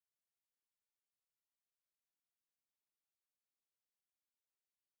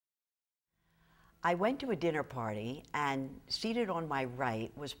I went to a dinner party, and seated on my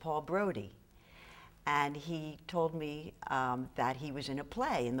right was Paul Brody. And he told me that he was in a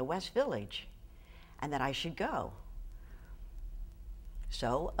play in the West Village and that I should go.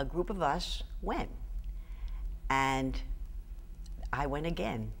 So a group of us went, and I went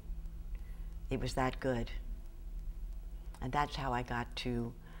again. It was that good. And that's how I got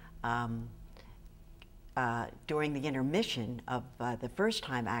to, during the intermission of the first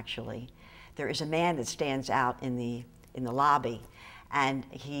time, actually, there is a man that stands out in the lobby, and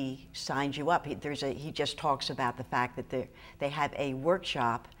he signs you up. He just talks about the fact that they have a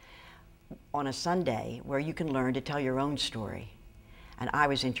workshop on a Sunday where you can learn to tell your own story. And I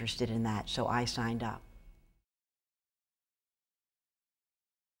was interested in that, so I signed up.